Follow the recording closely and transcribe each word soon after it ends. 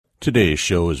Today's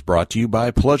show is brought to you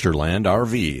by Pleasureland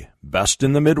RV, best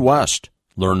in the Midwest.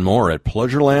 Learn more at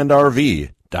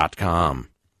pleasurelandrv.com.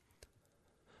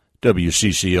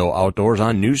 WCCO Outdoors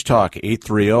on News Talk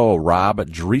 830. Rob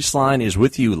Drieslein is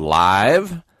with you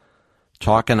live,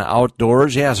 talking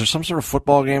outdoors. Yeah, is there some sort of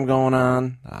football game going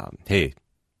on? Hey,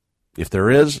 if there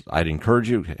is, I'd encourage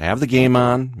you to have the game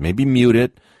on, maybe mute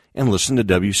it, and listen to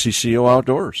WCCO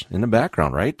Outdoors in the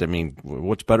background, right? I mean,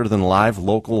 what's better than live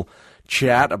local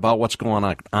chat about what's going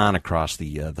on across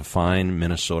the fine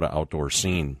Minnesota outdoor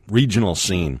scene, regional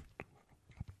scene.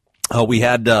 We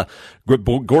had a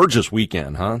gorgeous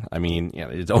weekend, huh? I mean,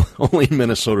 it's only in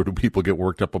Minnesota do people get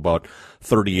worked up about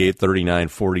 38, 39,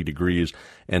 40 degrees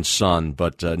and sun,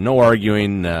 but no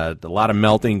arguing, a lot of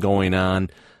melting going on.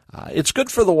 It's good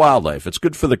for the wildlife. It's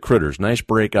good for the critters. Nice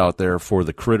break out there for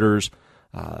the critters.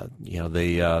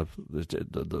 The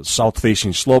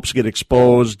south-facing slopes get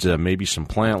exposed. Maybe some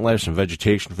plant life, some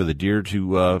vegetation for the deer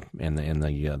to and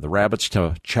the rabbits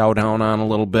to chow down on a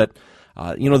little bit.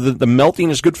 The melting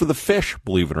is good for the fish,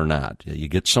 believe it or not. You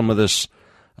get some of this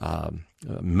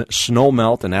snow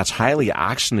melt, and that's highly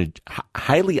oxygenated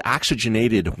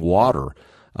water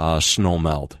snow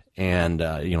melt, and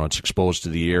it's exposed to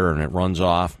the air and it runs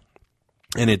off.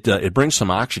 And it brings some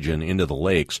oxygen into the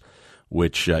lakes,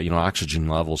 which, oxygen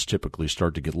levels typically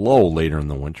start to get low later in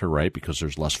the winter, right? Because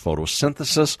there's less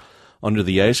photosynthesis under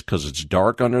the ice because it's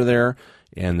dark under there,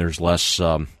 and there's less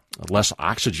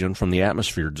oxygen from the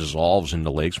atmosphere dissolves into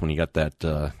lakes when you got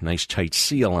that nice tight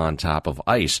seal on top of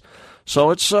ice.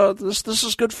 So it's this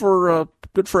is good for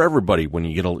everybody when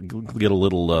you get a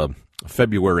little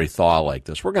February thaw like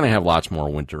this. We're going to have lots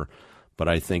more winter. But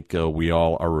I think we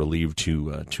all are relieved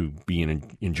to be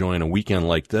enjoying a weekend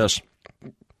like this.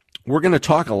 We're going to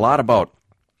talk a lot about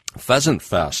Pheasant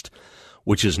Fest,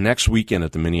 which is next weekend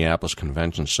at the Minneapolis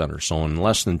Convention Center. So in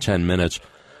less than 10 minutes,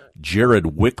 Jared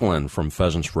Wiklund from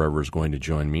Pheasants Forever is going to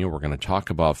join me. We're going to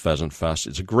talk about Pheasant Fest.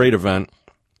 It's a great event.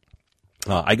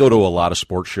 I go to a lot of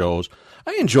sports shows.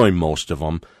 I enjoy most of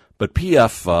them. But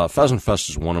Pheasant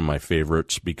Fest is one of my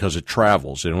favorites because it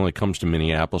travels. It only comes to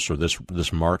Minneapolis or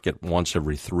this market once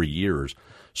every 3 years.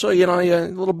 So, a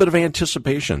little bit of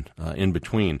anticipation in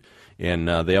between. And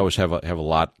they always have a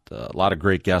lot of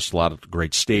great guests, a lot of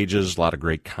great stages, a lot of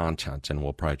great content. And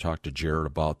we'll probably talk to Jared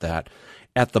about that.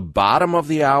 At the bottom of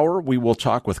the hour, we will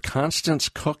talk with Constance,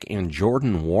 Cooke, and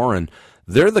Jordan Warren.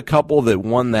 They're the couple that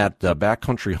won that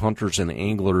Backcountry Hunters and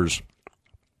Anglers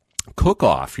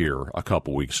cookoff here a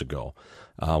couple weeks ago.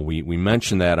 We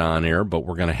mentioned that on air, but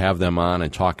we're going to have them on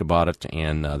and talk about it.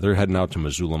 And they're heading out to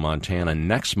Missoula, Montana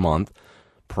next month,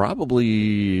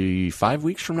 probably 5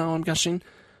 weeks from now, I'm guessing,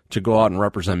 to go out and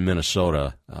represent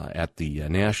Minnesota at the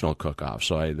National Cookoff.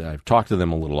 So I've talked to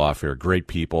them a little off air. Great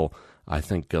people. I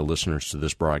think listeners to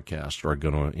this broadcast are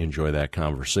going to enjoy that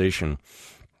conversation.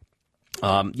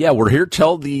 We're here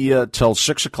till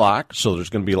 6 o'clock, so there's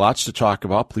going to be lots to talk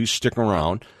about. Please stick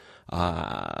around.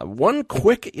 One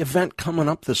quick event coming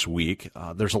up this week.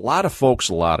 There's a lot of folks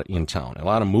in town, a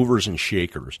lot of movers and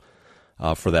shakers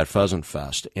for that Pheasant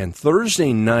Fest. And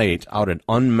Thursday night out at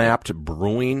Unmapped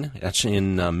Brewing, that's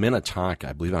in Minnetonka,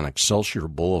 I believe on Excelsior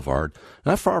Boulevard,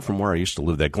 not far from where I used to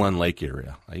live, that Glen Lake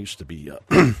area. I used to be,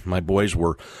 my boys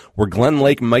were Glen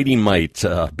Lake Mighty Might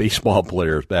baseball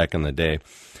players back in the day.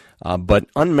 But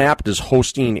Unmapped is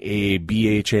hosting a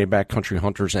BHA, Backcountry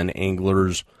Hunters and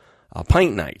Anglers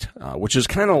pint night, which is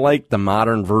kind of like the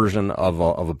modern version of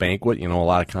a banquet. A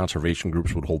lot of conservation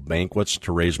groups would hold banquets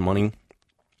to raise money.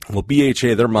 Well,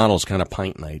 BHA, their model is kind of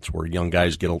pint nights where young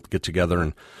guys get together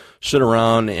and sit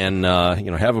around and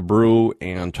have a brew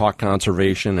and talk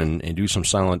conservation and do some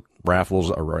silent raffles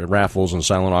and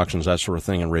silent auctions, that sort of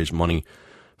thing, and raise money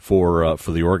for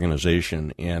the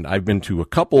organization. And I've been to a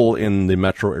couple in the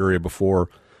metro area before,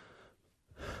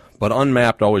 but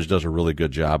Unmapped always does a really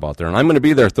good job out there. And I'm going to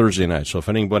be there Thursday night, so if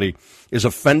anybody is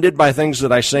offended by things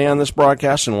that I say on this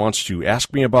broadcast and wants to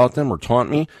ask me about them or taunt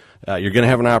me, you're going to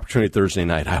have an opportunity Thursday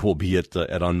night. I will be at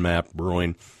Unmapped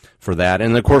Brewing for that.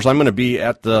 And, of course, I'm going to be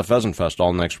at the Pheasant Fest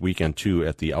all next weekend, too,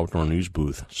 at the Outdoor News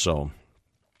booth. So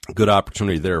good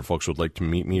opportunity there if folks would like to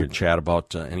meet me or chat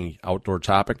about any outdoor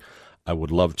topic. I would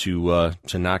love to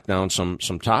knock down some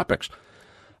topics.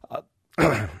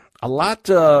 A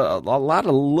lot of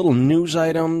little news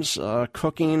items,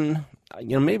 cooking.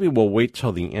 Maybe we'll wait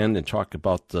till the end and talk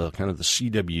about the kind of the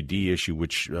CWD issue,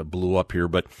 which blew up here.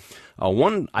 But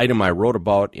one item I wrote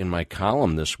about in my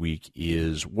column this week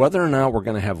is whether or not we're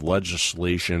going to have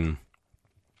legislation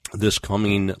this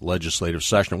coming legislative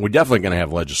session. We're definitely going to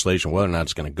have legislation. Whether or not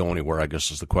it's going to go anywhere, I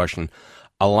guess, is the question.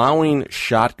 Allowing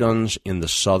shotguns in the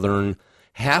southern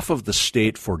half of the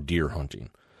state for deer hunting.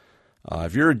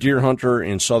 If you're a deer hunter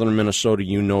in southern Minnesota,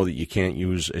 you know that you can't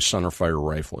use a centerfire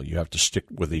rifle. You have to stick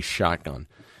with a shotgun.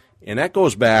 And that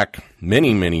goes back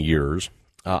many, many years.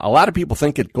 A lot of people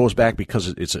think it goes back because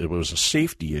it was a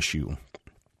safety issue.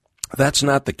 That's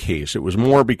not the case. It was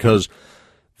more because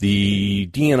the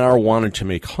DNR wanted to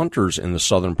make hunters in the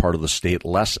southern part of the state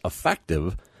less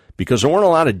effective because there weren't a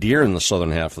lot of deer in the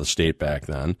southern half of the state back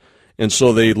then, and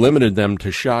so they limited them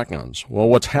to shotguns. Well,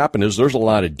 what's happened is there's a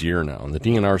lot of deer now, and the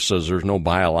DNR says there's no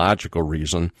biological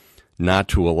reason not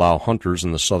to allow hunters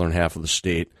in the southern half of the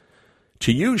state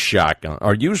to use shotgun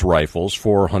or use rifles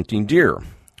for hunting deer.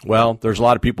 Well, there's a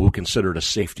lot of people who consider it a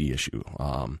safety issue.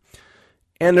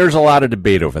 And there's a lot of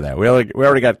debate over that. We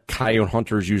already got coyote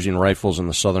hunters using rifles in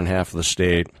the southern half of the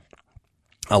state.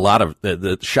 A lot of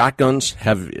the shotguns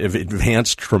have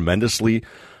advanced tremendously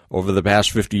over the past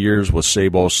 50 years with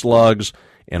sabot slugs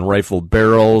and rifled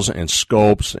barrels and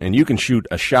scopes. And you can shoot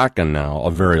a shotgun now a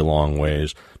very long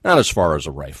ways. Not as far as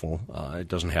a rifle. It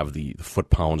doesn't have the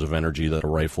foot-pounds of energy that a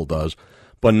rifle does.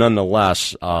 But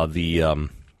nonetheless, the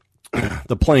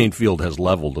playing field has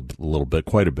leveled a little bit,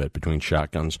 quite a bit, between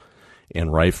shotguns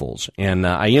and rifles. And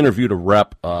I interviewed a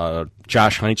rep,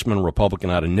 Josh Heintzman, Republican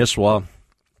out of Nisswa,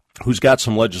 who's got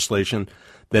some legislation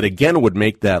that, again, would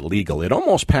make that legal. It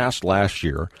almost passed last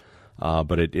year,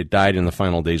 but it died in the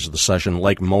final days of the session,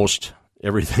 like most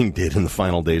everything did in the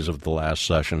final days of the last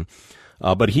session.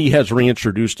 But he has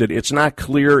reintroduced it. It's not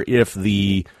clear if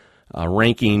the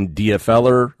ranking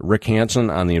DFLer, Rick Hansen,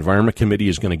 on the Environment Committee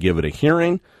is going to give it a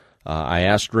hearing. I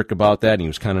asked Rick about that, and he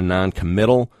was kind of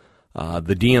non-committal.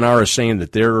 The DNR is saying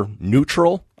that they're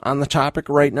neutral on the topic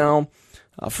right now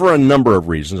for a number of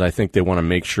reasons. I think they want to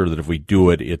make sure that if we do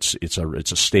it, it's a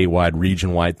statewide,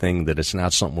 region-wide thing, that it's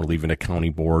not something we're leaving to county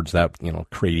boards. That,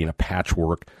 creating a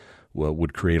patchwork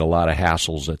would create a lot of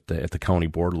hassles at the county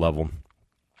board level.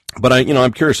 But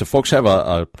I'm curious if folks have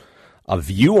a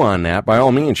view on that. By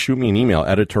all means, shoot me an email,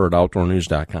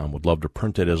 editor@outdoornews.com. Would love to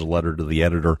print it as a letter to the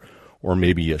editor, or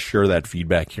maybe share that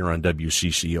feedback here on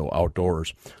WCCO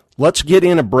Outdoors. Let's get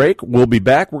in a break. We'll be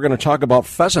back. We're going to talk about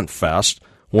Pheasant Fest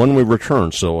when we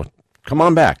return. So come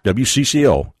on back.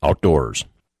 WCCO Outdoors.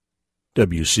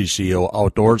 WCCO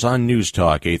Outdoors on News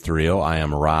Talk 830. I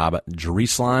am Rob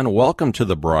Drieslein. Welcome to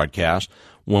the broadcast.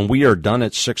 When we are done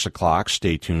at 6 o'clock,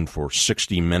 stay tuned for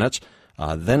 60 minutes.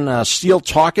 Then Steele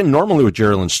Talking, normally with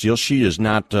Geraldine Steele. She is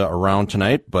not around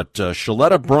tonight, but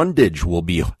Shaletta Brundage will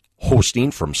be hosting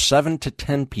from 7 to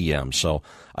 10 p.m. So,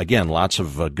 again, lots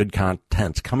of good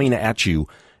content coming at you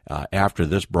after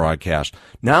this broadcast.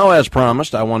 Now, as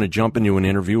promised, I want to jump into an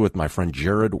interview with my friend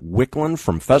Jared Wiklund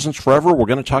from Pheasants Forever. We're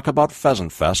going to talk about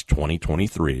Pheasant Fest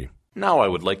 2023. Now I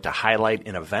would like to highlight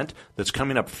an event that's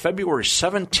coming up February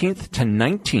 17th to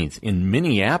 19th in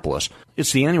Minneapolis.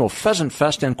 It's the annual Pheasant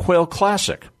Fest and Quail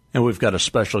Classic. And we've got a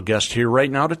special guest here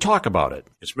right now to talk about it.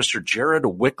 It's Mr. Jared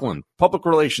Wiklund, Public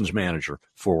Relations Manager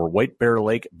for White Bear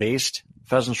Lake-based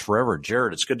Pheasants Forever.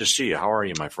 Jared, it's good to see you. How are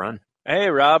you, my friend? Hey,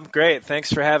 Rob. Great.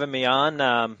 Thanks for having me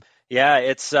on.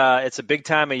 It's a big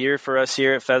time of year for us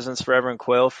here at Pheasants Forever and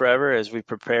Quail Forever as we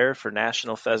prepare for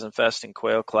National Pheasant Fest and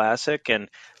Quail Classic. And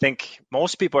I think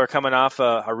most people are coming off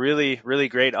a really, really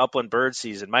great upland bird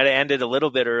season. Might have ended a little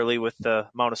bit early with the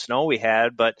amount of snow we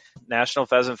had, but National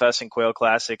Pheasant Fest and Quail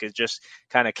Classic is just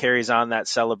kind of carries on that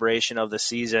celebration of the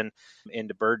season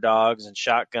into bird dogs and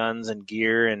shotguns and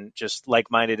gear and just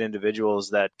like-minded individuals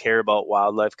that care about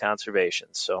wildlife conservation.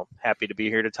 So happy to be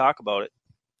here to talk about it.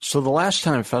 So the last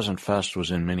time Pheasant Fest was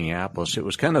in Minneapolis, it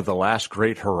was kind of the last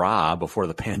great hurrah before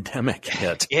the pandemic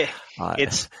hit. Yeah,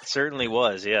 it certainly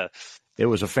was, yeah. It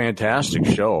was a fantastic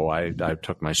show. I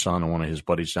took my son and one of his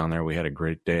buddies down there. We had a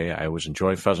great day. I always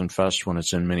enjoy Pheasant Fest when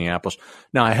it's in Minneapolis.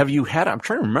 Now, I'm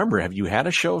trying to remember, have you had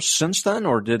a show since then,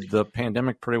 or did the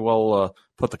pandemic pretty well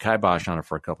put the kibosh on it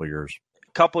for a couple of years?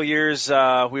 Couple years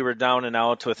we were down and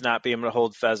out with not being able to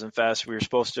hold Pheasant Fest. We were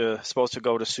supposed to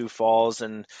go to Sioux Falls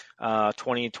in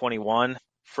 2021.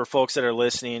 For folks that are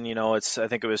listening, I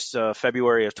think it was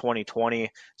February of 2020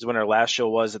 is when our last show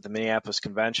was at the Minneapolis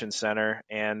Convention Center,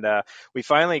 and we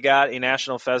finally got a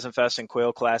National Pheasant Fest and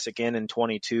Quail Classic in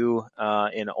 22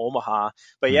 in Omaha.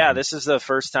 But yeah, This is the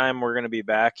first time we're going to be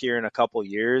back here in a couple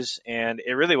years, and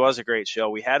it really was a great show.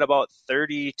 We had about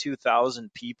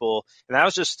 32,000 people, and that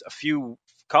was just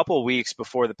couple weeks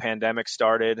before the pandemic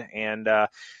started, and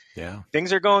Yeah.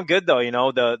 Things are going good though.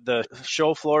 The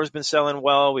show floor has been selling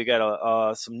well. We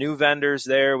got some new vendors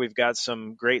there. We've got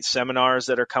some great seminars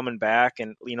that are coming back.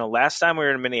 And, last time we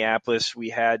were in Minneapolis, we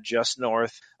had just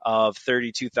north of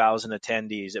 32,000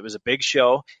 attendees. It was a big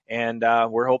show, and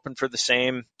we're hoping for the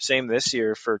same this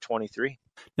year for 23.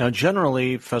 Now,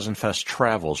 generally, Pheasant Fest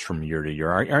travels from year to year.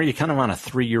 Are you kind of on a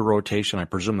 3-year rotation? I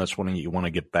presume that's when you want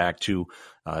to get back to.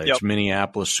 It's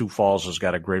Minneapolis. Sioux Falls has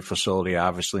got a great facility,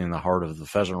 obviously, in the heart of the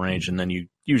pheasant range, and then you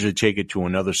usually take it to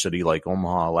another city like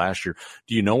Omaha last year.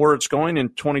 Do you know where it's going in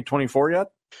 2024 yet?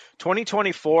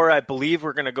 2024, I believe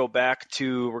we're going to go back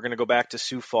to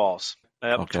Sioux Falls.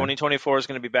 Okay. 2024 is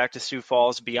going to be back to Sioux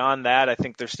Falls. Beyond that, I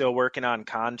think they're still working on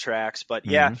contracts. But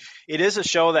yeah, it is a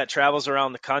show that travels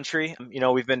around the country.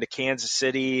 We've been to Kansas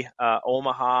City,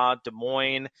 Omaha, Des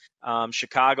Moines,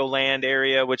 Chicagoland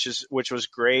area, which was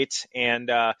great.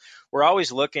 And we're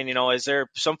always looking, is there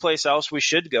someplace else we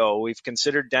should go? We've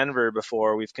considered Denver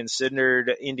before. We've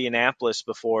considered Indianapolis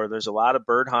before. There's a lot of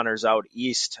bird hunters out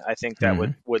east, I think, that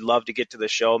would love to get to the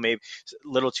show, maybe a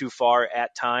little too far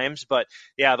at times. But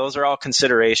yeah, those are all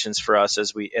considerations for us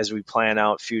as we plan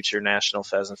out future National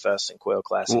Pheasant Fest and Quail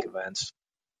Classic events.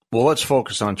 Well, let's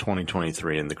focus on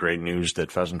 2023 and the great news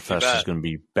that Pheasant Fest is going to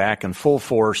be back in full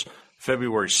force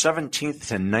February 17th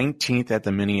to 19th at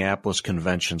the Minneapolis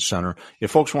Convention Center.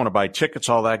 If folks want to buy tickets,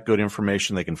 all that good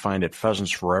information they can find at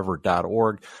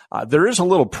pheasantsforever.org. There is a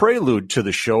little prelude to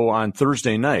the show on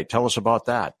Thursday night. Tell us about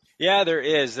that. Yeah, there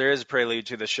is a prelude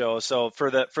to the show. So for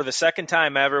the second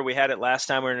time ever, we had it last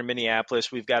time we were in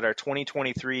Minneapolis. We've got our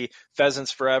 2023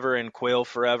 Pheasants Forever and Quail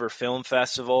Forever Film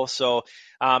Festival. So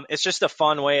it's just a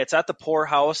fun way. It's at the Pour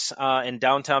House in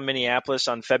downtown Minneapolis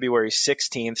on February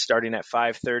 16th, starting at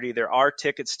 5:30. There are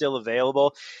tickets still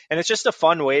available, and it's just a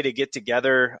fun way to get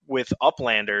together with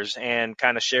uplanders and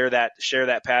kind of share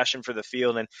that passion for the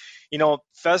field. And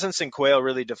pheasants and quail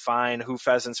really define who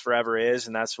Pheasants Forever is,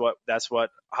 and that's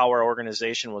how our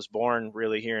organization was born,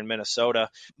 really, here in Minnesota.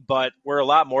 But we're a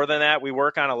lot more than that. We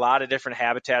work on a lot of different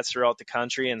habitats throughout the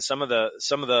country, and some of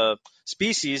the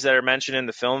species that are mentioned in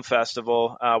the film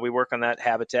festival, we work on that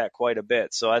habitat quite a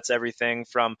bit. So that's everything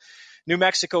from New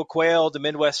Mexico quail to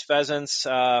Midwest pheasants.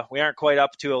 We aren't quite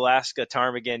up to Alaska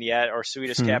ptarmigan yet, or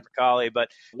Sweetus capercaillie, but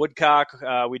woodcock.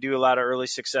 We do a lot of early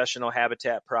successional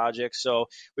habitat projects. So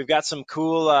we've got some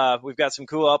cool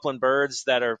upland birds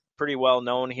that are pretty well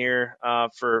known here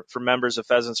for members of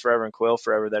Pheasants Forever and Quail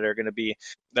Forever that are going to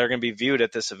be viewed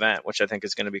at this event, which I think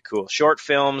is going to be cool. Short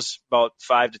films, about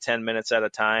 5 to 10 minutes at a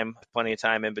time, plenty of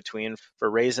time in between for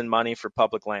raising money for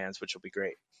public lands, which will be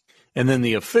great. And then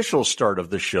the official start of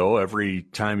the show, every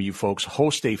time you folks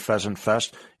host a Pheasant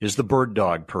Fest, is the Bird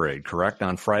Dog Parade, correct?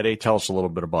 On Friday. Tell us a little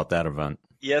bit about that event.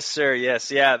 Yes, sir.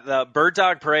 Yes. Yeah. The Bird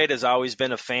Dog Parade has always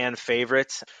been a fan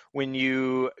favorite. When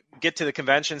you get to the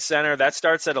convention center, that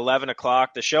starts at 11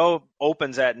 o'clock. The show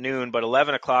opens at noon, but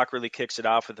 11 o'clock really kicks it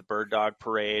off with the Bird Dog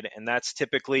Parade. And that's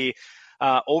typically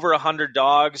over 100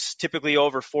 dogs, typically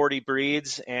over 40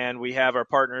 breeds. And we have our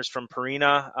partners from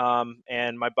Purina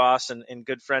and my boss and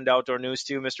good friend Outdoor News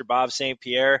too, Mr. Bob St.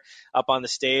 Pierre, up on the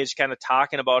stage kind of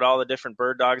talking about all the different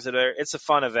bird dogs that are. It's a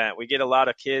fun event. We get a lot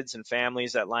of kids and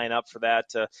families that line up for that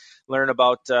to learn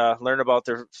about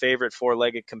their favorite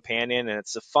four-legged companion. And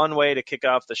it's a fun way to kick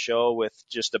off the show with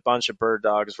just a bunch of bird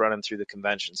dogs running through the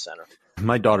convention center.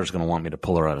 My daughter's going to want me to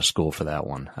pull her out of school for that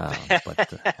one,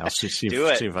 but I'll see if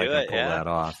I can pull that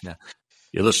off. Yeah.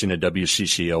 You're listening to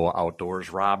WCCO Outdoors.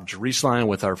 Rob Drieslein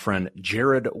with our friend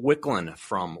Jared Wiklund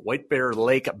from White Bear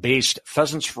Lake-based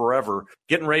Pheasants Forever,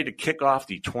 getting ready to kick off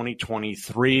the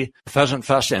 2023 Pheasant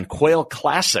Fest and Quail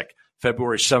Classic,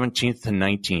 February 17th to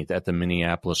 19th at the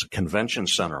Minneapolis Convention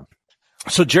Center.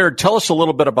 So, Jared, tell us a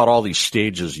little bit about all these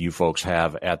stages you folks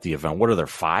have at the event. What are there,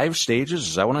 5 stages?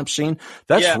 Is that what I'm seeing?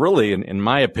 That's really, in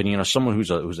my opinion, as someone who's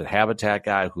a habitat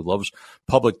guy who loves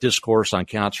public discourse on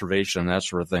conservation and that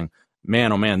sort of thing,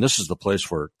 man, oh man, this is the place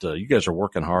where you guys are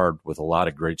working hard with a lot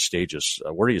of great stages.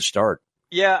 Where do you start?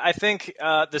 Yeah, I think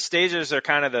the stages are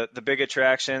kind of the big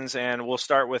attractions, and we'll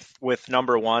start with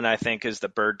number 1, I think, is the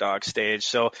bird dog stage.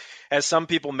 So as some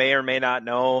people may or may not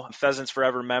know, Pheasants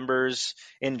Forever members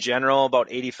in general, about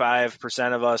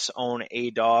 85% of us own a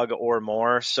dog or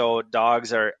more. So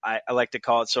dogs are, I like to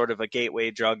call it sort of a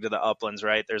gateway drug to the uplands,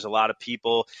 right? There's a lot of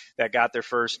people that got their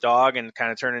first dog and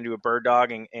kind of turned into a bird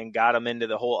dog and got them into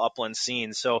the whole upland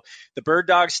scene. So the bird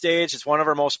dog stage is one of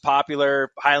our most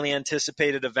popular, highly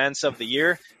anticipated events of the year.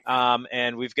 year.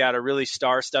 And we've got a really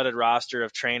star-studded roster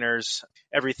of trainers,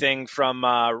 everything from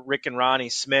Rick and Ronnie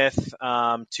Smith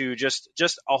to just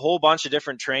a whole bunch of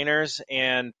different trainers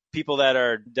and people that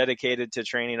are dedicated to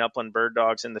training upland bird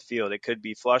dogs in the field. It could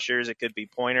be flushers, it could be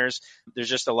pointers. There's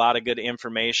just a lot of good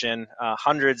information,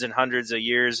 hundreds and hundreds of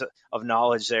years of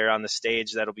knowledge there on the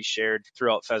stage that'll be shared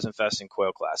throughout Pheasant Fest and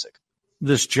Quail Classic.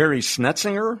 This Jerry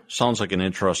Snetzinger sounds like an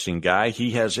interesting guy.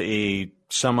 He has a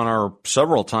seminar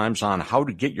several times on how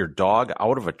to get your dog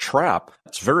out of a trap.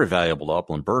 It's very valuable to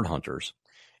upland bird hunters.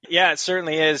 Yeah, it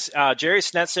certainly is. Jerry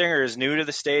Snetzinger is new to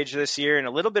the stage this year, and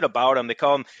a little bit about him. They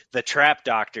call him the Trap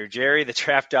Doctor, Jerry the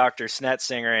Trap Doctor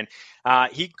Snetzinger.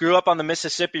 And he grew up on the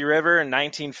Mississippi River in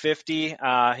 1950.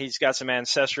 He's got some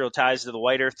ancestral ties to the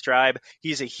White Earth tribe.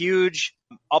 He's a huge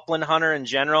upland hunter in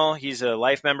general. He's a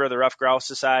life member of the Rough Grouse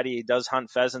Society. He does hunt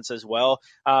pheasants as well.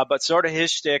 But sort of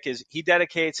his shtick is he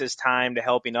dedicates his time to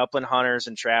helping upland hunters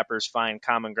and trappers find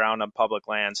common ground on public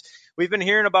lands. We've been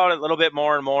hearing about it a little bit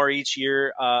more and more each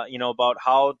year, about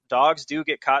how dogs do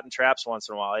get caught in traps once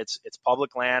in a while. It's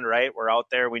public land, right? We're out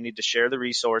there. We need to share the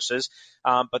resources.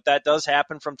 But that does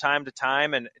happen from time to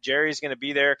time. And Jerry's going to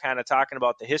be there kind of talking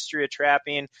about the history of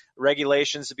trapping,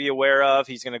 regulations to be aware of.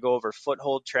 He's going to go over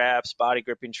foothold traps, body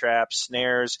gripping traps,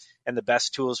 snares, and the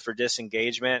best tools for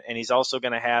disengagement. And he's also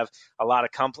going to have a lot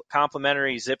of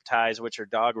complimentary zip ties, which are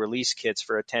dog release kits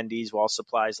for attendees while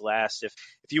supplies last. If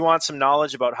you want some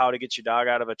knowledge about how to get your dog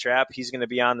out of a trap, he's going to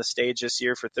be on the stage this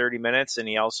year for 30 minutes. And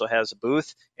he also has a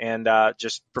booth and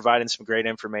just providing some great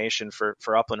information for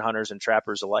upland hunters and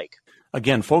trappers alike.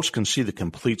 Again, folks can see the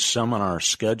complete seminar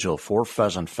schedule for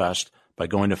Pheasant Fest by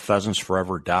going to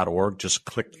pheasantsforever.org. Just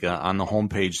click on the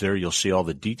homepage there. You'll see all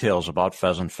the details about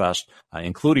Pheasant Fest,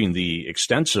 including the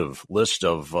extensive list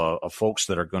of folks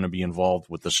that are going to be involved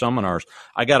with the seminars.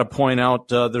 I got to point out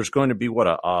there's going to be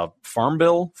a Farm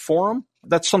Bill forum.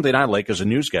 That's something I like as a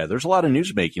news guy. There's a lot of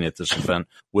news making at this event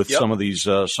with some of these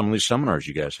seminars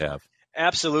you guys have.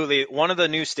 Absolutely. One of the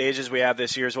new stages we have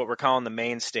this year is what we're calling the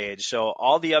main stage. So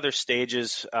all the other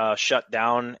stages shut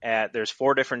down there's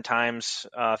 4 different times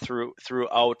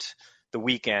throughout the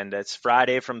weekend. It's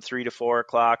Friday from 3 to 4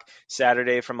 o'clock,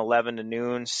 Saturday from 11 to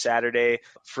noon, Saturday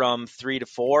from 3 to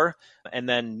 4, and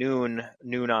then noon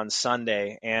on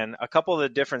Sunday. And a couple of the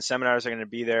different seminars are going to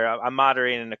be there. I'm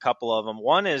moderating a couple of them.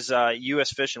 One is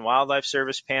U.S. Fish and Wildlife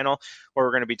Service panel, where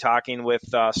we're going to be talking with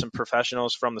some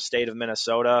professionals from the state of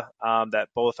Minnesota that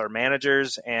both are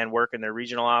managers and work in their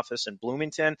regional office in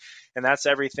Bloomington. And that's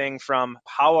everything from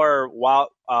how are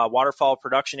waterfowl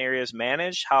production areas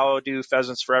managed, how do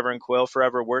Pheasants Forever and Quail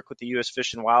Forever work with the U.S.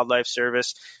 Fish and Wildlife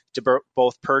Service to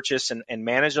both purchase and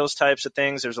manage those types of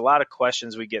things. There's a lot of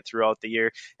questions we get throughout the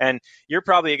year. And you're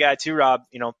probably a guy too, Rob.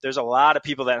 There's a lot of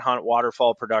people that hunt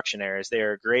waterfowl production areas. They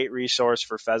are a great resource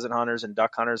for pheasant hunters and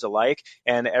duck hunters alike.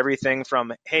 And everything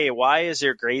from, hey, why is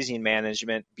there grazing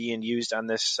management being used on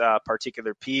this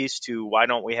particular piece, to why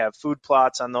don't we have food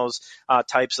plots on those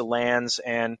types of lands?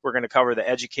 And we're going to cover the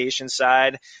education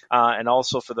side and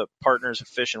also for the Partners of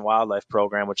Fish and Wildlife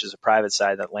program, which is a private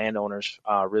side that landowners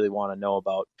really want to know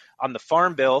about. On the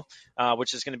Farm Bill,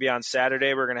 which is going to be on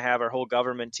Saturday, we're going to have our whole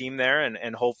government team there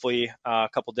and hopefully a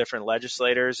couple different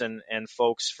legislators and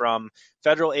folks from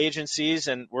federal agencies.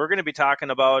 And we're going to be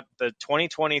talking about the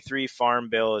 2023 Farm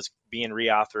Bill is being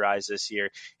reauthorized this year.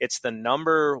 It's the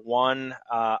number one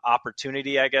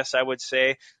opportunity, I guess I would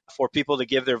say, for people to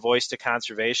give their voice to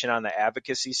conservation on the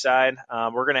advocacy side.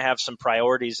 We're going to have some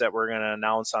priorities that we're going to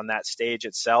announce on that stage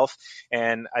itself.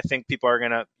 And I think people are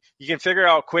going to, you can figure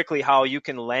out quickly how you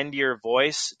can lend your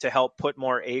voice to help put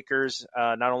more acres,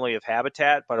 not only of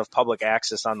habitat, but of public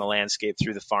access on the landscape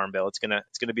through the Farm Bill. It's going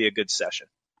to be a good session.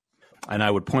 And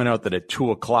I would point out that at 2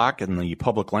 o'clock in the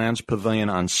Public Lands Pavilion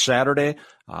on Saturday,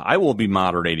 I will be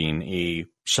moderating a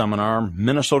seminar,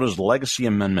 Minnesota's Legacy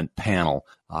Amendment panel.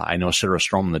 I know Sarah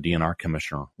Stroman, the DNR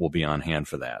commissioner, will be on hand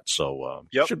for that. So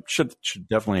should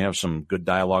definitely have some good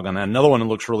dialogue on that. Another one that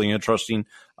looks really interesting,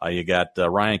 you got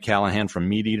Ryan Callahan from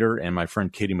Meat Eater and my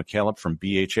friend Katie McCallum from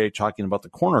BHA talking about the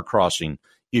corner crossing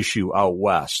issue out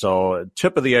west. So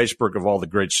tip of the iceberg of all the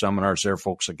great seminars there,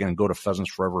 folks. Again, go to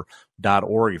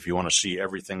pheasantsforever.org if you want to see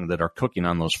everything that are cooking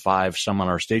on those 5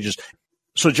 seminar stages.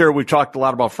 So, Jerry, we've talked a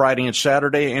lot about Friday and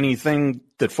Saturday. Anything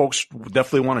that folks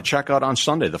definitely want to check out on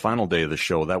Sunday, the final day of the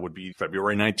show? That would be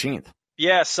February 19th.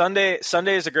 Yeah, Sunday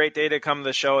is a great day to come to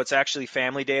the show. It's actually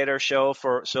family day at our show.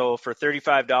 For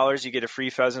 $35, you get a free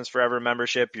Pheasants Forever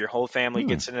membership. Your whole family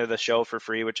gets into the show for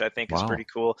free, which I think is Wow. pretty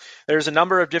cool. There's a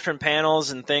number of different panels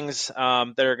and things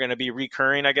that are going to be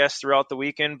recurring, I guess, throughout the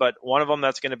weekend. But one of them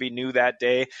that's going to be new that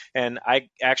day, and I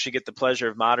actually get the pleasure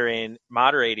of moderating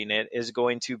it, is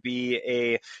going to be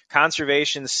a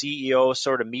conservation CEO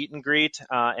sort of meet and greet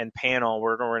and panel.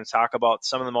 We're going to talk about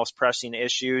some of the most pressing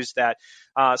issues that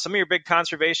some of your big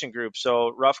conservation groups, so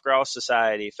Rough Grouse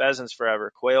Society, Pheasants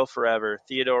Forever, Quail Forever,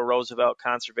 Theodore Roosevelt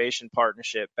Conservation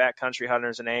Partnership, Backcountry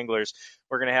Hunters and Anglers.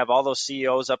 We're going to have all those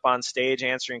CEOs up on stage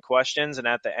answering questions, and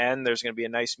at the end, there's going to be a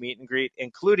nice meet and greet,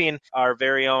 including our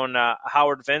very own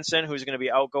Howard Vincent, who's going to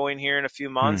be outgoing here in a few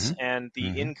months, and the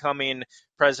incoming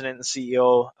president and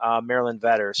CEO, Marilyn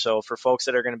Vetter. So for folks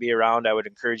that are going to be around, I would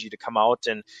encourage you to come out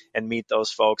and meet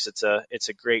those folks. It's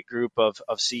a great group of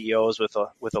CEOs with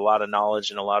a lot of knowledge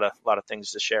and a lot of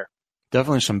things to share.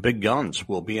 Definitely some big guns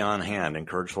will be on hand.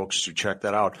 Encourage folks to check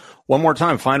that out. One more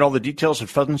time, find all the details at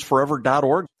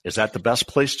pheasantsforever.org. Is that the best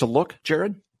place to look,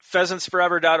 Jared?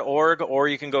 Pheasantsforever.org, or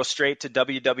you can go straight to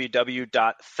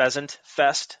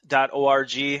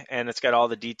www.pheasantfest.org, and it's got all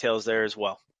the details there as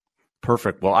well.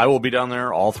 Perfect. Well, I will be down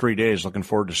there all 3 days. Looking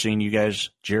forward to seeing you guys,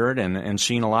 Jared, and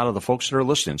seeing a lot of the folks that are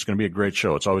listening. It's going to be a great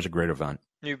show. It's always a great event.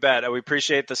 You bet. We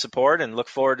appreciate the support and look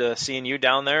forward to seeing you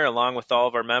down there along with all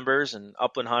of our members and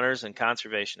upland hunters and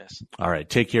conservationists. All right.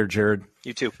 Take care, Jared.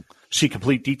 You too. See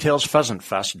complete details,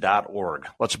 pheasantfest.org.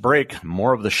 Let's break.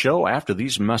 More of the show after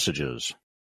these messages.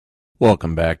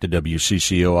 Welcome back to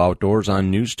WCCO Outdoors on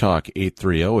News Talk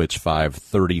 830. It's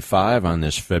 5:35 on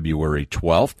this February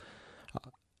 12th.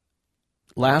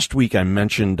 Last week I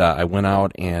mentioned I went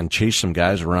out and chased some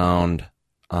guys around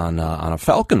on a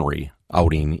falconry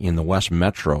outing in the West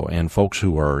Metro, and folks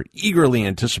who are eagerly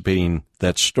anticipating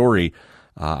that story,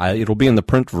 it'll be in the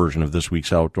print version of this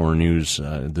week's Outdoor News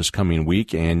this coming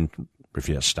week. And if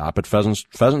you stop at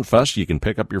Pheasant Fest, you can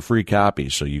pick up your free copy,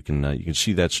 so you can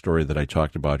see that story that I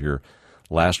talked about here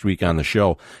last week on the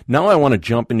show. Now I want to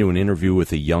jump into an interview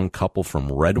with a young couple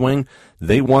from Red Wing.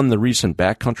 They won the recent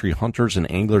Backcountry Hunters and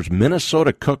Anglers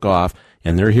Minnesota Cookoff,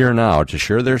 and they're here now to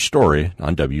share their story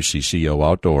on WCCO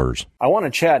Outdoors. I want to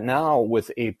chat now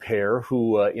with a pair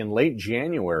who, in late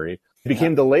January,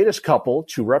 became the latest couple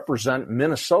to represent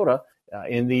Minnesota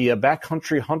in the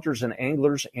Backcountry Hunters and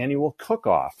Anglers annual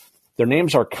Cookoff. Their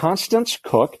names are Constance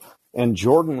Cooke and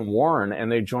Jordan Warren, and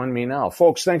they join me now.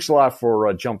 Folks, thanks a lot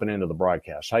for jumping into the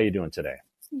broadcast. How are you doing today?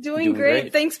 Doing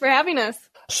great. Thanks for having us.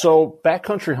 So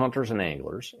Backcountry Hunters and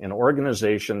Anglers, an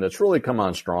organization that's really come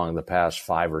on strong the past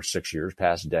 5 or 6 years,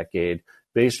 past decade,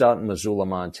 based out in Missoula,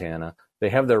 Montana. They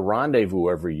have their rendezvous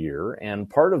every year, and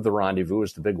part of the rendezvous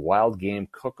is the big wild game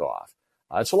cook-off.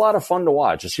 It's a lot of fun to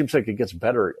watch. It seems like it gets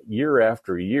better year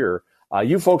after year.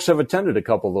 You folks have attended a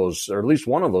couple of those, or at least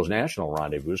one of those national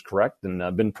rendezvous, correct?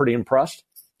 And been pretty impressed?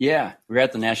 Yeah, we were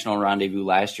at the national rendezvous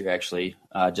last year, actually,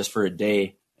 just for a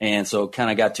day. And so kind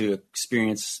of got to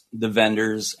experience the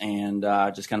vendors and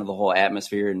just kind of the whole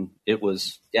atmosphere. And it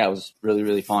was really,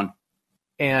 really fun.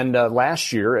 And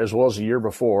last year, as well as the year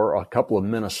before, a couple of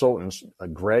Minnesotans,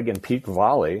 Greg and Pete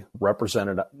Volley,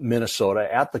 represented Minnesota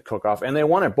at the cook-off, and they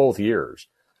won it both years.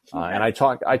 And I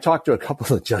talked to a couple of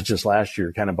the judges last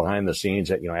year, kind of behind the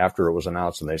scenes, after it was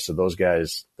announced, and they said those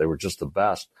guys, they were just the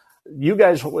best. You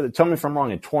guys, tell me if I'm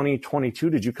wrong, in 2022,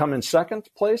 did you come in second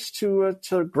place to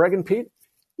Greg and Pete?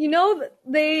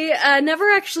 They never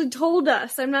actually told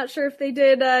us. I'm not sure if they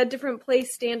did different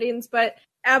place standings, but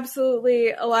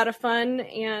absolutely a lot of fun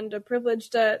and a privilege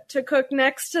to cook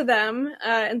next to them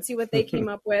and see what they came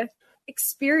up with.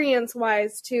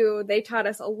 Experience-wise, too, they taught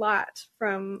us a lot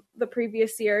from the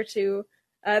previous year to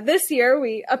this year.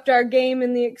 We upped our game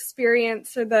in the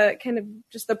experience, or the kind of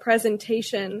just the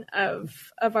presentation of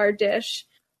our dish.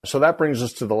 So that brings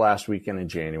us to the last weekend in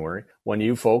January when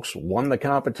you folks won the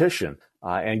competition.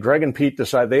 And Greg and Pete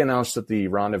they announced at the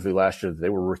rendezvous last year that they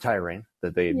were retiring,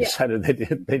 that they decided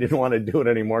they didn't want to do it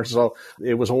anymore. So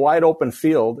it was a wide open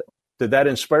field. Did that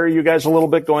inspire you guys a little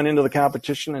bit going into the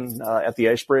competition and at the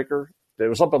Icebreaker? It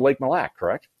was up at Lake Mille Lacs,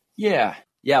 correct? Yeah.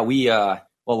 We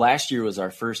last year was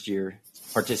our first year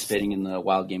participating in the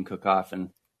Wild Game Cook-Off, and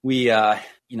we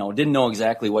didn't know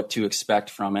exactly what to expect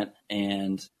from it,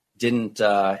 and didn't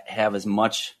have as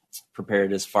much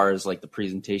prepared as far as like the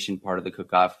presentation part of the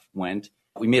cook-off went.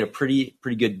 We made a pretty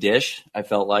good dish, I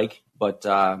felt like, but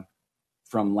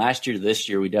from last year to this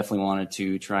year, we definitely wanted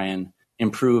to try and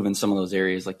improve in some of those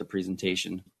areas, like the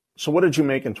presentation. So what did you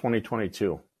make in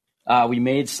 2022? We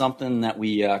made something that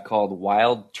we called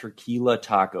wild tequila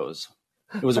tacos.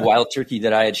 It was a wild turkey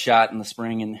that I had shot in the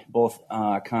spring, and both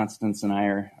Constance and I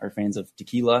are fans of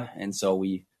tequila, and so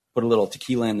we put a little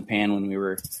tequila in the pan when we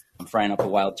were frying up a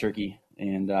wild turkey.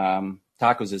 And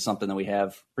tacos is something that we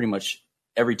have pretty much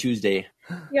every Tuesday.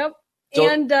 Yep. So,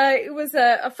 and it was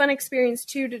a fun experience,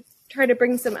 too, to try to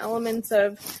bring some elements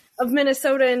of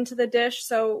Minnesota into the dish.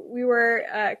 So we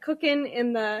were cooking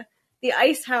in the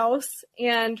ice house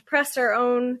and pressed our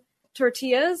own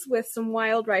tortillas with some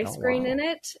wild rice grain in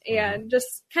it, and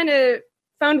just kind of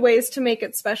found ways to make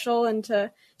it special and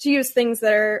to use things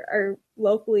that are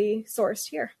locally sourced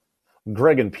here.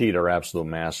 Greg and Pete are absolute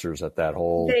masters at that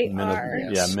whole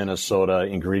Minnesota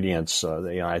ingredients.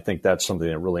 I think that's something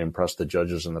that really impressed the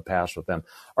judges in the past with them.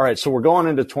 All right, so we're going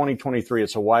into 2023.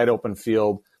 It's a wide open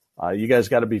field. You guys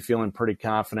got to be feeling pretty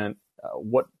confident.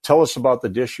 Tell us about the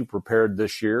dish you prepared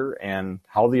this year and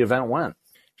how the event went.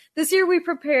 This year we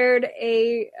prepared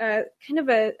a kind of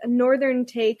a northern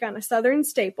take on a southern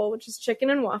staple, which is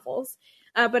chicken and waffles.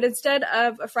 But instead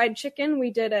of a fried chicken, we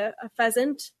did a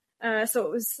pheasant. So it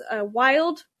was a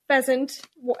wild pheasant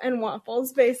and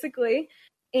waffles, basically,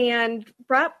 and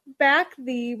brought back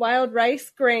the wild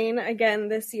rice grain again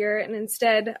this year. And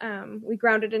instead, we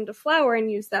ground it into flour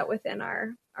and used that within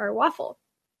our waffle.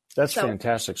 That's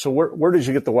fantastic. So where did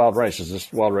you get the wild rice? Is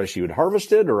this wild rice you had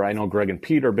harvested, or I know Greg and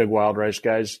Pete are big wild rice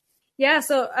guys? Yeah,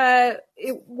 so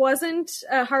it wasn't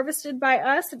harvested by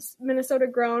us. It's Minnesota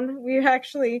grown. We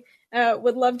actually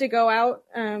would love to go out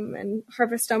and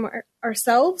harvest them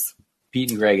ourselves.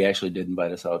 Pete and Greg actually did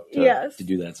invite us out to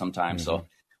do that sometime. Mm-hmm. So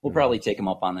we'll probably take them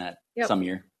up on that some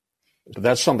year. But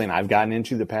that's something I've gotten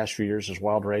into the past few years is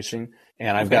wild ricing.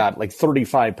 And I've got like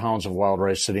 35 pounds of wild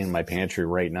rice sitting in my pantry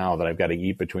right now that I've got to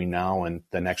eat between now and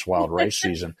the next wild rice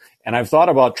season. And I've thought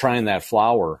about trying that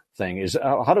flour thing.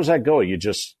 How does that go? You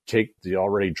just take the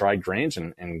already dried grains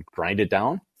and grind it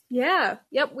down? Yeah.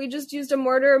 Yep. We just used a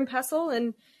mortar and pestle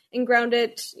and ground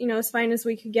it, as fine as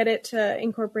we could get it to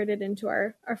incorporate it into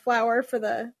our flour for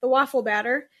the waffle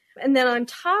batter. And then on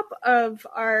top of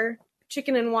our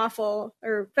chicken and waffle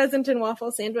or pheasant and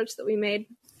waffle sandwich that we made,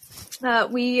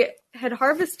 we had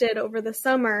harvested over the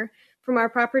summer from our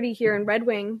property here in Red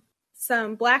Wing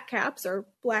some black caps or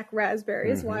black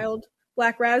raspberries, wild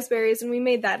black raspberries, and we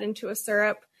made that into a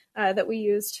syrup that we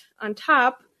used on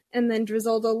top, and then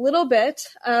drizzled a little bit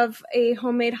of a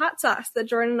homemade hot sauce that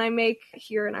Jordan and I make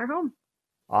here in our home.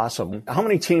 Awesome. How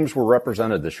many teams were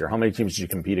represented this year? How many teams did you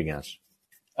compete against?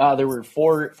 There were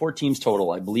four teams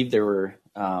total. I believe there were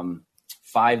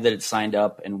 5 that had signed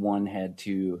up, and 1 had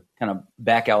to kind of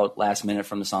back out last minute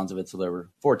from the sounds of it. So there were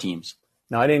 4 teams.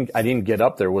 Now, I didn't get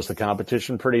up there. Was the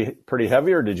competition pretty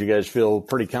heavy, or did you guys feel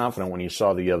pretty confident when you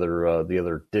saw the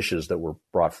other dishes that were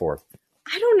brought forth?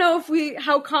 I don't know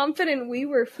how confident we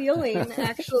were feeling,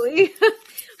 actually.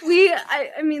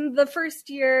 I mean, the first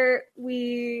year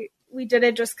we did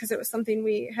it just because it was something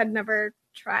we had never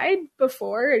tried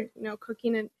before,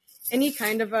 cooking in any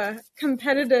kind of a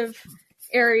competitive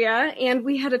area, and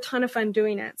we had a ton of fun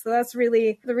doing it. So that's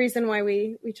really the reason why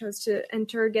we chose to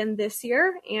enter again this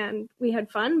year, and we had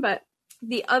fun. But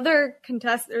the other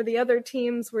the other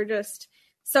teams were just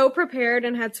so prepared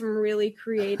and had some really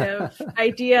creative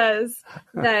ideas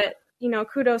that,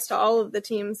 kudos to all of the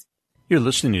teams. You're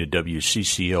listening to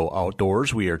WCCO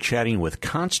Outdoors. We are chatting with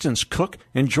Constance Cooke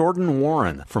and Jordan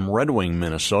Warren from Red Wing,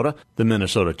 Minnesota. The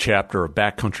Minnesota chapter of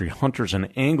Backcountry Hunters and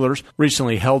Anglers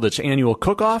recently held its annual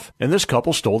cook-off, and this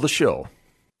couple stole the show.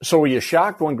 So were you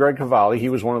shocked when Greg Cavalli, he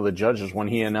was one of the judges, when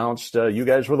he announced you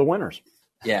guys were the winners?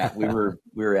 Yeah, we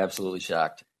were absolutely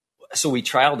shocked. So we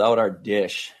trialed out our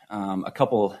dish a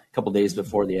couple days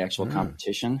before the actual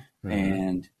competition,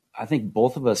 and I think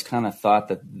both of us kind of thought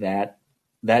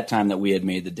that time that we had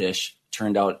made the dish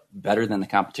turned out better than the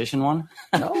competition one.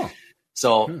 Oh.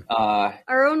 So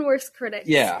our own worst critic.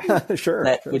 Yeah,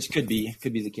 sure. Which could be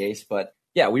the case, but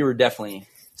yeah, we were definitely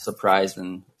surprised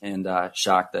and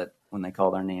shocked that when they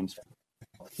called our names.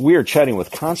 We are chatting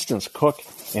with Constance Cooke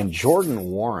and Jordan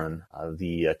Warren,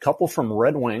 the couple from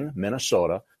Red Wing,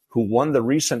 Minnesota, who won the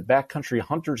recent Backcountry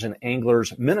Hunters and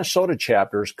Anglers Minnesota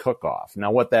chapter's cook-off. Now,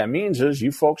 what that means is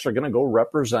you folks are going to go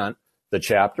represent the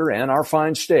chapter and our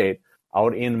fine state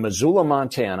out in Missoula,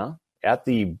 Montana at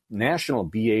the National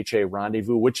BHA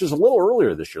Rendezvous, which is a little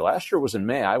earlier this year. Last year was in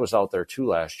May. I was out there too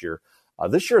last year.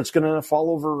 This year it's going to fall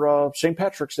over St.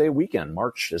 Patrick's Day weekend,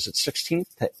 March, is it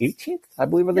 16th to 18th, I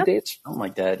believe are the dates? Something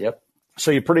like that, yep.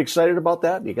 So you're pretty excited about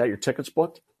that? You got your tickets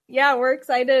booked? Yeah, we're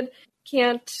excited.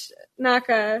 Can't knock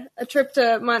a trip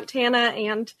to Montana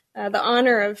and the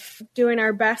honor of doing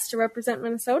our best to represent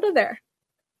Minnesota there.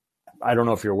 I don't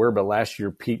know if you're aware, but last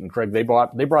year Pete and Craig they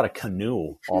brought a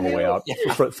canoe all the way out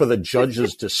for the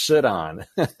judges to sit on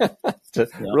to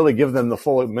really give them the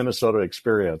full Minnesota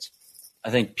experience. I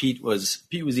think Pete was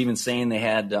even saying they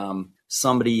had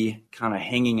somebody kind of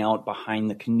hanging out behind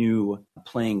the canoe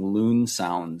playing loon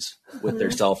sounds with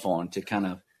their cell phone to kind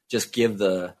of just give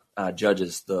the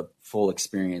judges the full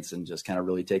experience and just kind of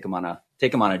really take them on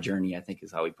a journey, I think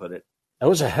is how he put it. That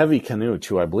was a heavy canoe,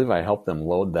 too. I believe I helped them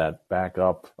load that back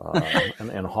up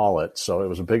and haul it. So it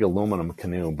was a big aluminum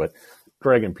canoe. But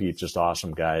Greg and Pete, just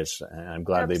awesome guys. And I'm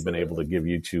glad they've been able to give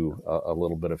you two a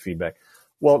little bit of feedback.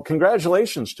 Well,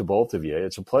 congratulations to both of you.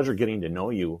 It's a pleasure getting to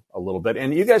know you a little bit.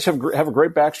 And you guys have a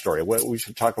great backstory. We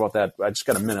should talk about that. I just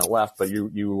got a minute left. But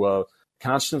you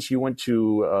Constance, you went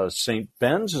to St.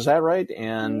 Ben's, is that right?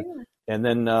 And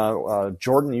then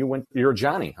Jordan, you're a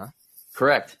Johnny, huh?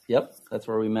 Correct. Yep, that's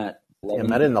where we met. You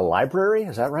met in the library?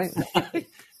 Is that right?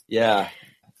 Yeah.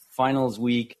 Finals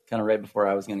week, kind of right before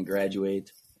I was going to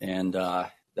graduate. And that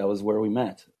was where we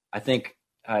met. I think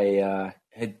I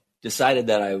had decided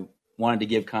that I wanted to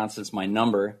give Constance my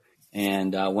number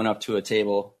and went up to a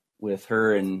table with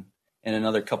her and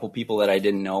another couple people that I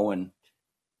didn't know and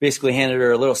basically handed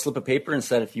her a little slip of paper and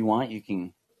said, if you want, you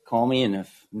can call me. And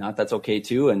if not, that's okay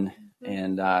too. And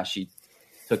she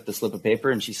took the slip of paper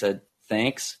and she said,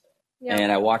 thanks. Yeah.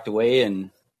 And I walked away, and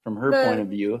from her point of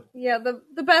view. Yeah,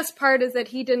 the best part is that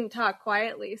he didn't talk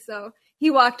quietly. So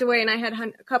he walked away, and I had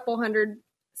a couple hundred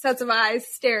sets of eyes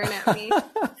staring at me.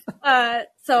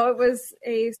 So it was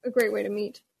a great way to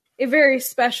meet. A very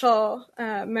special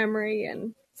memory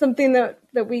and something that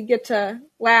we get to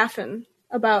laugh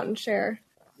about and share.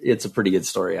 It's a pretty good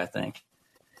story, I think.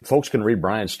 Folks can read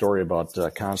Brian's story about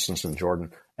Constance and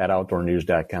Jordan at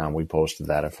outdoornews.com. We posted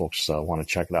that if folks want to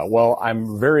check it out. Well,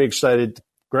 I'm very excited.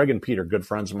 Greg and Pete are good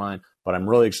friends of mine, but I'm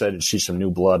really excited to see some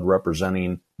new blood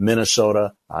representing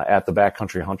Minnesota at the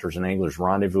Backcountry Hunters and Anglers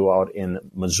Rendezvous out in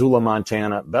Missoula,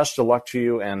 Montana. Best of luck to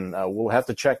you, and we'll have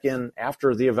to check in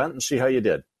after the event and see how you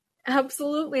did.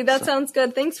 Absolutely. That sounds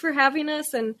good. Thanks for having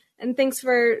us, and thanks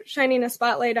for shining a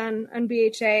spotlight on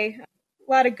BHA. A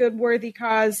lot of good, worthy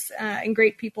cause and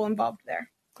great people involved there.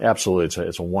 Absolutely.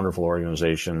 It's a wonderful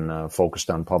organization focused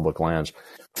on public lands.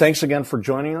 Thanks again for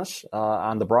joining us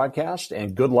on the broadcast,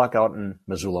 and good luck out in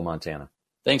Missoula, Montana.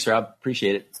 Thanks, Rob.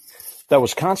 Appreciate it. That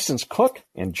was Constance Cooke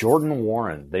and Jordan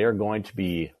Warren. They are going to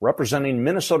be representing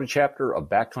Minnesota chapter of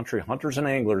Backcountry Hunters and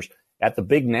Anglers at the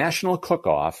big national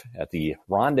cook-off at the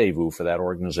Rendezvous for that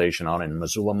organization out in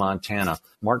Missoula, Montana,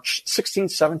 March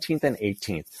 16th, 17th, and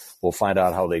 18th. We'll find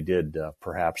out how they did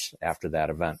perhaps after that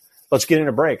event. Let's get in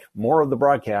a break. More of the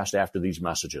broadcast after these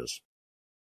messages.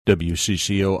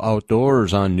 WCCO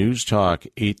Outdoors on News Talk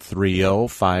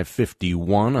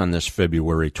 830-551 on this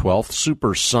February 12th,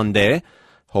 Super Sunday.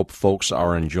 Hope folks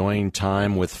are enjoying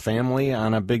time with family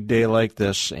on a big day like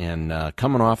this and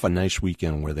coming off a nice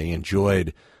weekend where they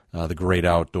enjoyed the great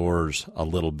outdoors a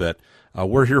little bit.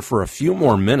 We're here for a few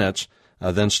more minutes,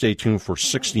 then stay tuned for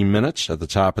 60 minutes at the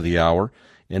top of the hour.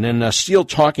 And then Steel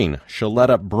Talking,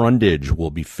 Shaletta Brundage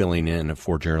will be filling in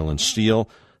for Geraldine Steele.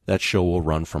 That show will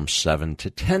run from 7 to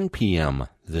 10 p.m.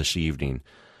 this evening.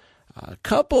 A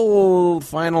couple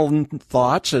final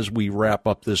thoughts as we wrap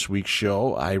up this week's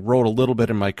show. I wrote a little bit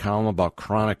in my column about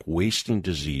chronic wasting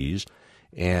disease.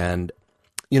 And,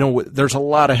 there's a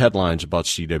lot of headlines about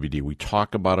CWD. We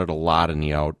talk about it a lot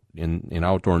in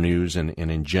outdoor news and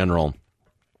in general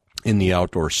in the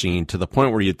outdoor scene, to the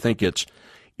point where you'd think it's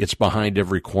behind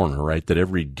every corner, right? That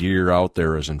every deer out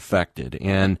there is infected.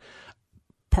 And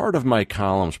part of my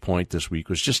column's point this week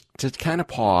was just to kind of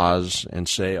pause and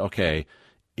say, okay,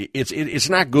 it's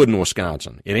not good in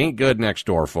Wisconsin. It ain't good next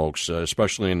door, folks,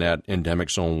 especially in that endemic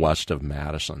zone west of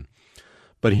Madison.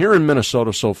 But here in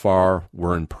Minnesota so far,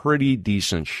 we're in pretty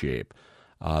decent shape.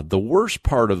 The worst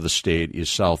part of the state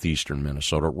is southeastern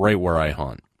Minnesota, right where I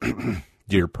hunt.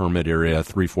 Deer permit area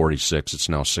 346. It's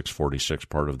now 646,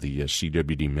 part of the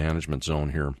CWD management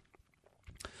zone here.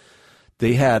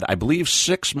 They had, I believe,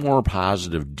 6 more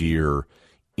positive deer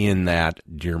in that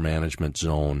deer management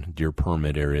zone, deer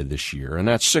permit area this year. And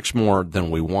that's 6 more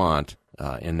than we want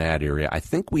in that area. I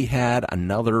think we had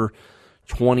another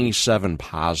 27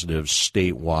 positives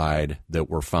statewide that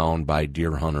were found by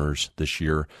deer hunters this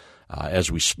year.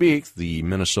 As we speak, the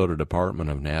Minnesota Department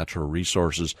of Natural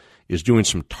Resources is doing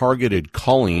some targeted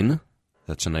culling.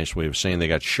 That's a nice way of saying they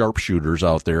got sharpshooters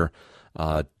out there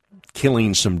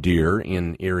killing some deer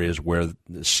in areas where the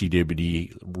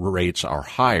CWD rates are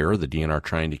higher. The DNR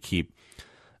trying to keep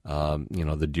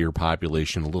the deer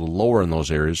population a little lower in those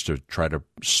areas to try to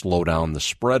slow down the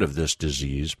spread of this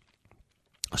disease.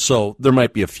 So there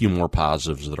might be a few more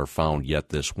positives that are found yet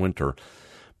this winter.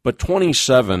 But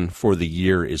 27 for the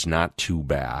year is not too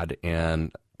bad,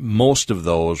 and most of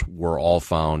those were all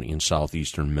found in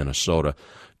southeastern Minnesota.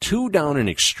 2 down in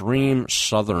extreme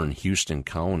southern Houston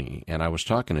County, and I was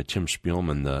talking to Tim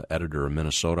Spielman, the editor of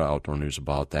Minnesota Outdoor News,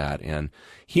 about that, and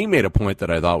he made a point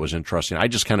that I thought was interesting. I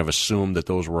just kind of assumed that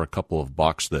those were a couple of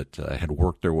bucks that had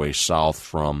worked their way south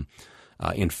from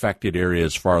infected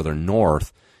areas farther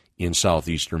north in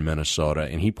southeastern Minnesota,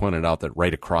 and he pointed out that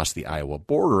right across the Iowa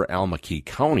border, Almaquee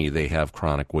County, they have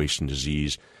chronic wasting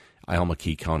disease,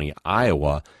 Almaquee County,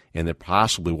 Iowa, and that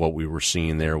possibly what we were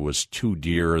seeing there was 2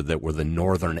 deer that were the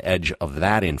northern edge of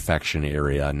that infection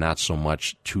area, not so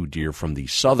much 2 deer from the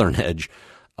southern edge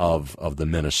of the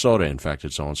Minnesota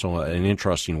infected zone. So an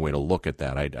interesting way to look at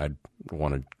that. I'd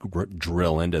want to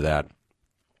drill into that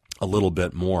a little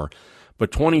bit more.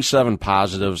 But 27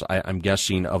 positives, I'm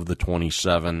guessing of the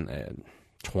 27,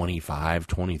 25,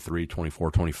 23,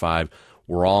 24, 25,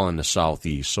 we're all in the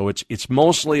southeast. So it's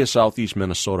mostly a southeast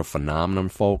Minnesota phenomenon,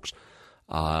 folks.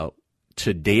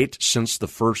 To date, since the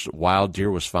first wild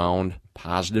deer was found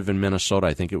positive in Minnesota,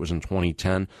 I think it was in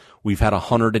 2010, we've had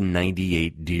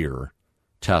 198 deer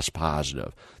test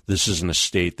positive. This is in a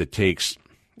state that takes,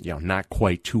 not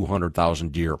quite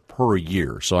 200,000 deer per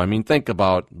year. So, I mean, think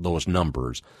about those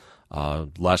numbers.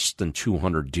 Less than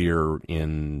 200 deer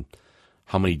in,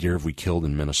 how many deer have we killed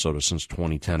in Minnesota since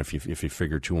 2010? If you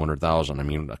figure 200,000, I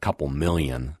mean, a couple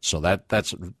million. So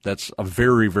that's a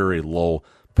very, very low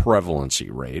prevalency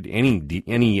rate.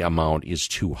 Any amount is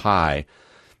too high.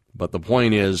 But the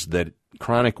point is that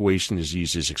chronic wasting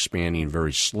disease is expanding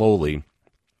very slowly.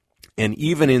 And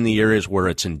even in the areas where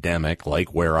it's endemic,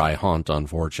 like where I hunt,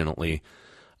 unfortunately,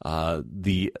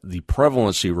 the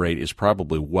prevalency rate is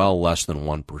probably well less than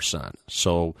 1%.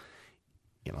 So,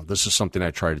 this is something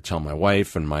I try to tell my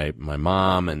wife and my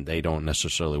mom, and they don't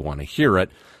necessarily want to hear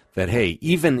it, that, hey,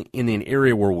 even in an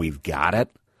area where we've got it,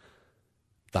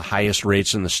 the highest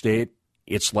rates in the state,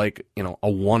 it's like, a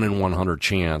 1 in 100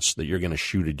 chance that you're going to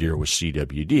shoot a deer with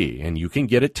CWD. And you can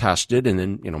get it tested and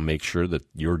then, make sure that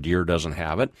your deer doesn't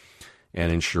have it,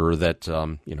 and ensure that,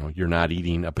 you're not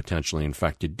eating a potentially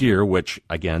infected deer, which,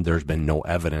 again, there's been no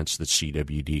evidence that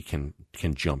CWD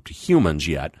can jump to humans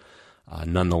yet.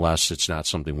 Nonetheless, it's not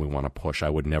something we want to push. I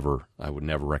would never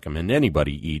recommend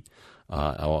anybody eat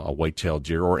a white-tailed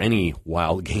deer or any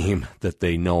wild game that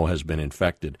they know has been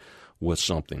infected with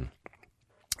something.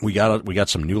 We got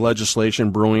some new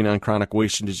legislation brewing on chronic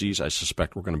wasting disease. I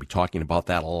suspect we're going to be talking about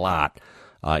that a lot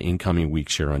in coming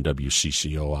weeks here on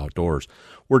WCCO Outdoors.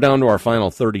 We're down to our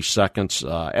final 30 seconds.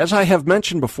 As I have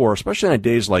mentioned before, especially on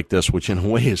days like this, which in a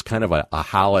way is kind of a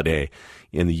holiday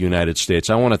in the United States,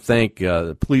 I want to thank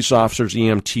police officers,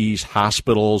 EMTs,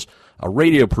 hospitals,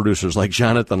 radio producers like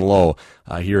Jonathan Lowe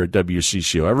here at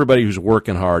WCCO, everybody who's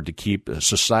working hard to keep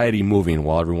society moving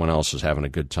while everyone else is having a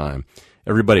good time.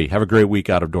 Everybody, have a great week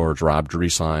out of doors. Rob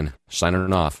Drieslein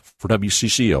signing off for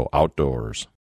WCCO Outdoors.